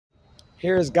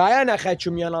Here's Gayane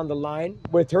Khechoomian on the line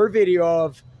with her video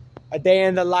of a day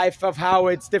in the life of how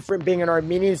it's different being an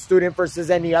Armenian student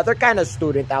versus any other kind of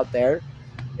student out there.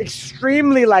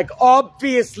 Extremely,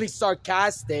 obviously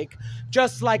sarcastic,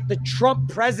 just like the Trump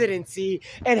presidency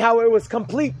and how it was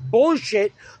complete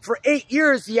bullshit. For 8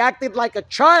 years, he acted like a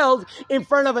child in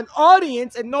front of an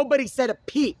audience and nobody said a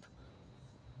peep.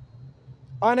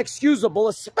 Unexcusable,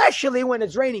 especially when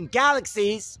it's raining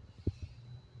galaxies.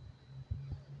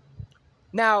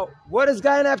 Now, what does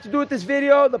Gayane have to do with this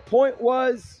video? The point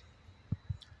was,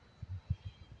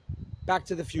 Back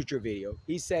to the Future video.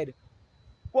 He said,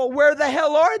 well, where the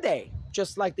hell are they?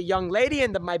 Just like the young lady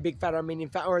in the My Big Fat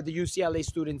Armenian or the UCLA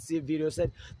students video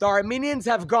said, the Armenians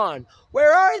have gone.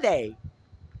 Where are they?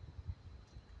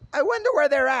 I wonder where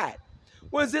they're at.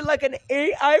 Was it like an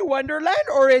AI wonderland,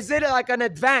 or is it like an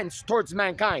advance towards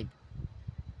mankind?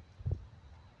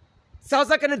 Sounds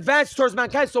like an advance towards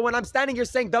mankind. So when I'm standing here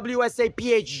saying WSA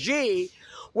PhD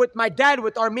with my dad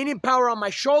with Armenian power on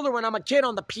my shoulder when I'm a kid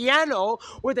on the piano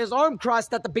with his arm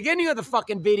crossed at the beginning of the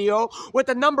fucking video with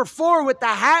the number 4 with the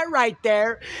hat right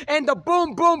there and the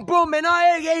boom, boom, boom and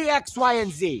X, Y,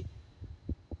 and Z.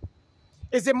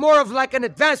 Is it more of like an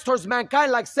advance towards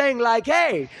mankind, like saying like,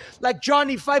 hey, like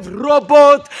Johnny 5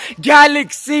 robot,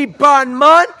 galaxy,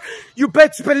 man? You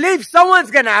best believe someone's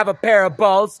gonna have a pair of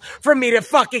balls for me to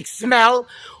fucking smell.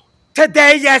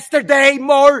 Today, yesterday,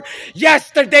 more.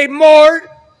 Yesterday, more.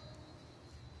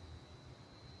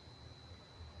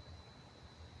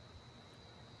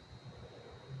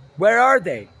 Where are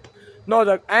they? No,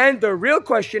 the real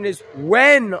question is,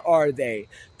 when are they?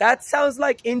 That sounds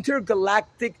like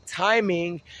intergalactic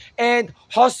timing and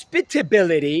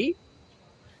hospitability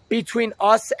between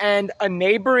us and a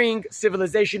neighboring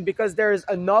civilization, because there is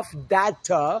enough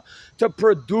data to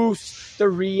produce the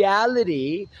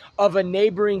reality of a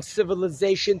neighboring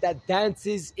civilization that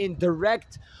dances in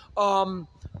direct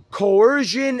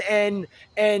coercion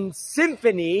and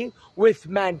symphony with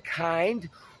mankind,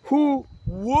 who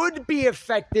would be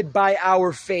affected by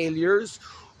our failures,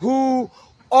 who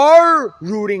are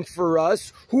rooting for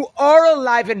us, who are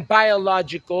alive and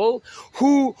biological,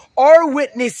 who are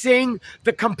witnessing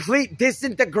the complete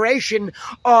disintegration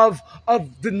of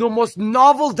the most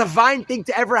novel divine thing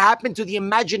to ever happen to the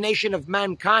imagination of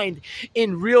mankind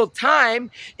in real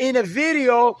time, in a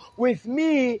video with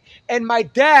me and my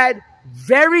dad,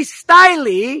 very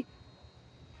styly,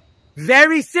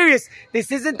 very serious.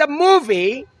 This isn't a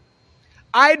movie.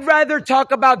 I'd rather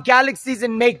talk about galaxies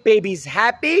and make babies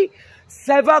happy.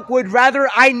 Sevak would rather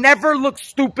I never look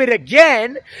stupid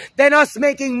again than us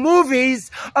making movies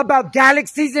about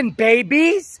galaxies and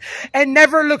babies and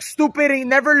never look stupid and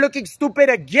never looking stupid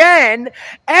again,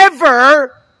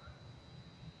 ever.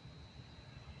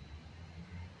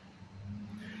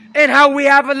 And how we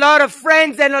have a lot of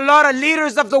friends and a lot of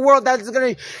leaders of the world that's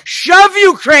going to shove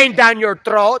Ukraine down your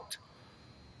throat.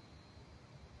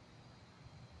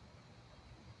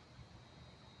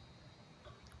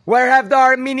 Where have the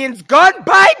Armenians gone?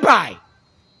 Bye-bye.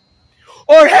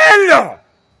 Or hello.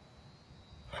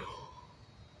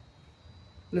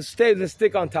 Let's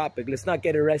stick on topic. Let's not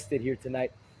get arrested here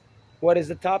tonight. What is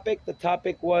the topic? The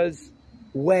topic was,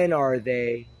 when are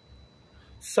they?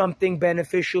 Something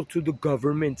beneficial to the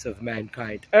governments of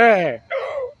mankind.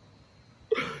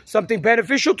 Something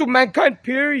beneficial to mankind,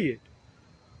 period.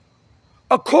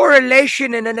 A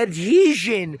correlation and an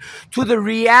adhesion to the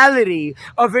reality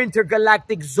of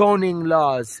intergalactic zoning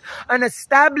laws. An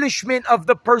establishment of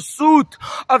the pursuit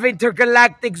of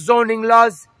intergalactic zoning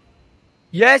laws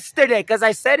yesterday, because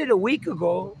I said it a week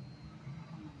ago.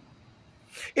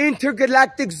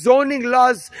 Intergalactic zoning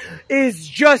laws is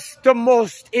just the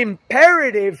most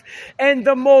imperative and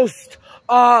the most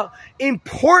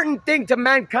important thing to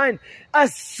mankind. A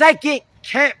second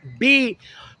can't be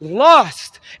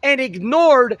lost and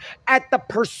ignored at the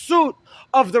pursuit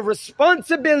of the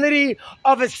responsibility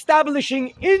of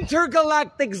establishing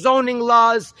intergalactic zoning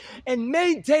laws and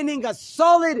maintaining a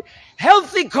solid,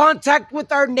 healthy contact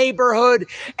with our neighborhood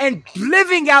and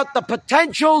living out the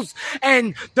potentials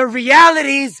and the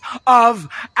realities of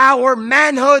our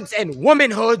manhoods and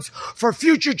womanhoods for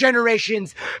future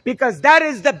generations, because that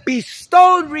is the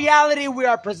bestowed reality we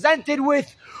are presented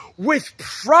with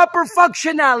proper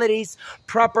functionalities,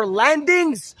 proper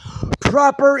landings,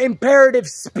 proper imperative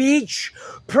speech,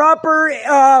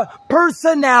 proper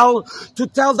personnel to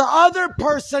tell the other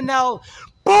personnel,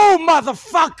 boom,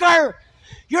 motherfucker,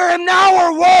 you're in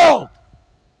our world.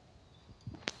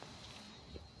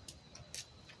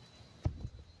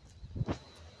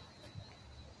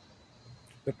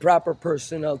 The proper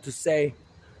personnel to say,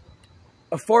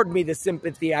 afford me the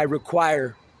sympathy I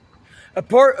require.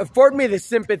 afford me the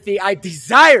sympathy I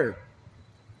desire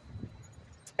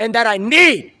and that I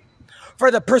need for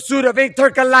the pursuit of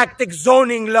intergalactic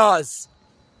zoning laws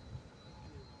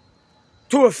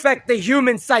to affect the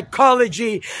human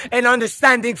psychology and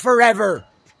understanding forever.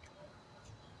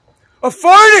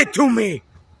 Afford it to me.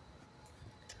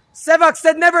 Sevak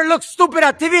said, never look stupid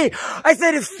at TV. I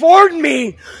said, afford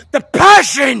me the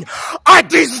passion I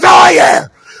desire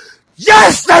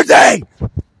yesterday.